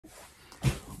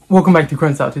Welcome back to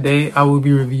Crunch Out. Today I will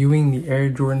be reviewing the Air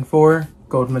Jordan 4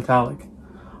 Gold Metallic.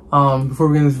 Before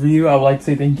we begin this review, I would like to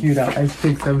say thank you to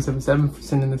IcePick777 for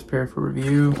sending this pair for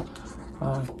review.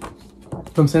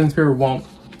 From sending this pair won't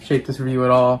shape this review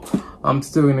at all. I'm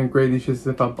still gonna grade these just as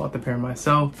if I bought the pair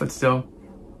myself, but still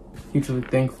hugely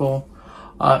thankful.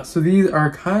 So these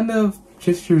are kind of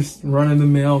just your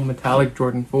run-of-the-mill metallic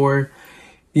Jordan 4.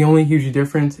 The only huge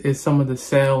difference is some of the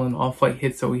sail and off-white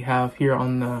hits that we have here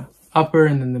on the upper,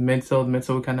 and then the midsole. The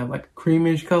midsole we kind of have like a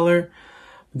creamish color.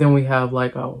 But then we have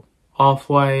like a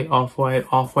off-white all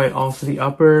to the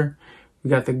upper. We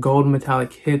got the gold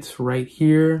metallic hits right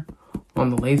here on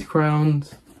the lace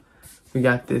crowns. We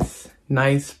got this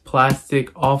nice plastic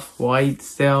off-white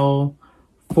sail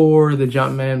for the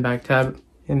Jumpman back tab.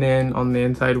 And then on the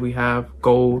inside we have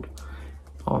gold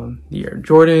on the Air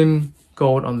Jordan,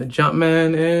 gold on the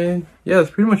Jumpman, and yeah,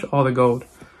 that's pretty much all the gold.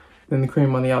 Then the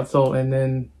cream on the outsole, and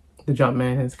then the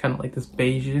Jumpman has kind of like this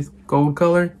beige gold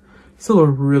color. Still a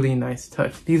really nice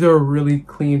touch. These are a really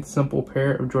clean, simple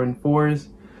pair of Jordan 4s.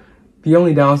 The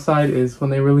only downside is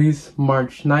when they release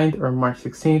March 9th or March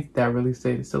 16th, that release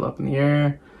date is still up in the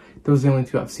air. Those are the only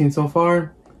two I've seen so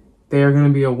far. They are going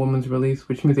to be a women's release,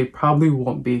 which means they probably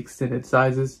won't be extended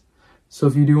sizes. So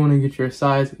if you do want to get your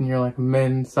size and you're like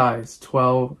men's size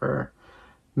 12 or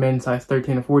men's size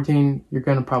 13 or 14, you're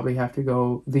going to probably have to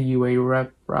go the UA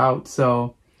rep route.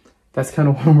 So that's kind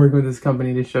of why I'm working with this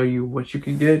company, to show you what you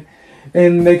can get.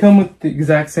 And they come with the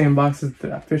exact same boxes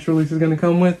the official release is going to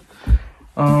come with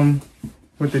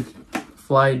the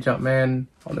Flight Jumpman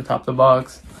on the top of the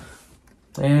box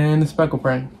and the speckle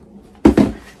print.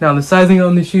 Now the sizing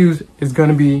on the shoes is going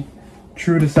to be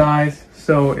true to size.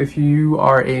 So if you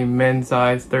are a men's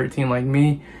size 13 like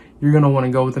me, you're going to want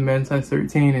to go with the men's size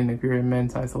 13. And if you're a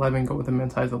men's size 11, go with the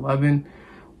men's size 11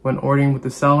 when ordering with the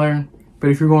seller. But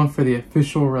if you're going for the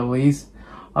official release,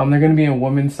 they're going to be in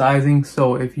women's sizing.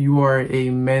 So if you are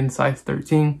a men's size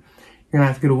 13, you're going to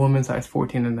have to get a women's size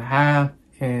 14 and a half,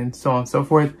 and so on and so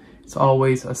forth. It's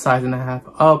always a size and a half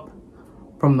up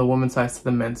from the women's size to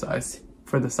the men's size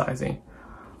for the sizing.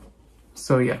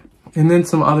 So yeah. And then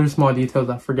some other small details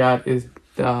I forgot is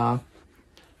the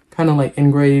kind of like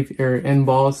engrave or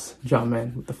emboss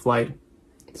Jumpman with the Flight.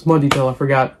 Small detail I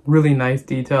forgot, really nice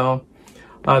detail.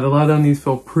 The leather on these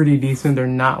feel pretty decent. They're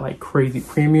not like crazy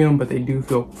premium, but they do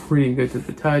feel pretty good to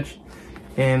the touch,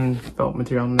 and felt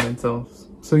material on the insoles.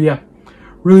 So yeah,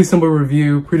 really simple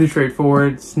review, pretty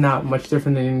straightforward. It's not much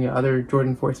different than any other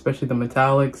Jordan 4, especially the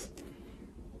metallics,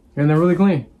 and they're really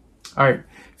clean. All right,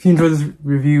 if you enjoyed this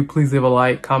review, please leave a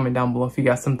like, comment down below if you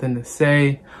got something to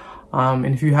say, and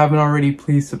if you haven't already,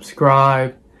 please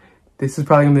subscribe. This is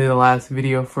probably gonna be the last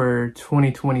video for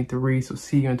 2023, so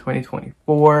see you in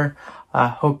 2024.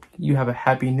 Hope you have a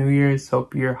happy New Year's.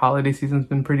 Hope your holiday season's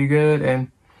been pretty good, and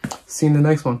see you in the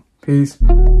next one. Peace.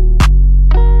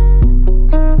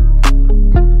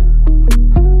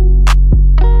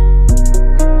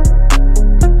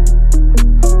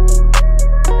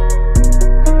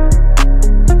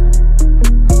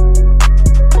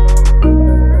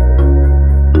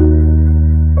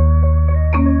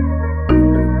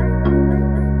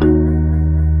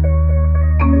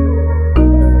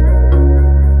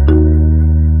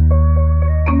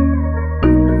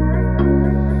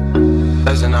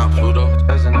 Out Pluto.